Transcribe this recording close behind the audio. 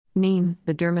Neem,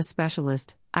 the Derma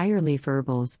specialist, Ayurleaf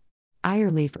Herbals.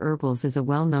 Ayurleaf Herbals is a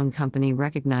well-known company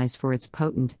recognized for its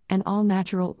potent and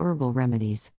all-natural herbal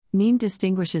remedies. Neem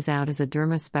distinguishes out as a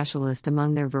derma specialist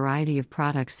among their variety of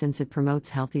products since it promotes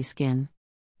healthy skin.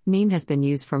 Neem has been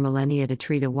used for millennia to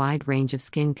treat a wide range of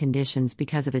skin conditions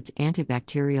because of its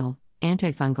antibacterial,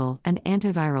 antifungal, and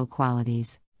antiviral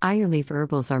qualities. Ayurleaf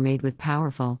Herbals are made with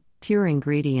powerful, pure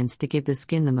ingredients to give the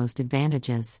skin the most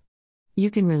advantages. You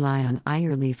can rely on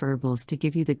Ayurleaf Herbals to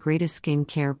give you the greatest skin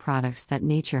care products that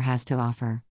nature has to offer.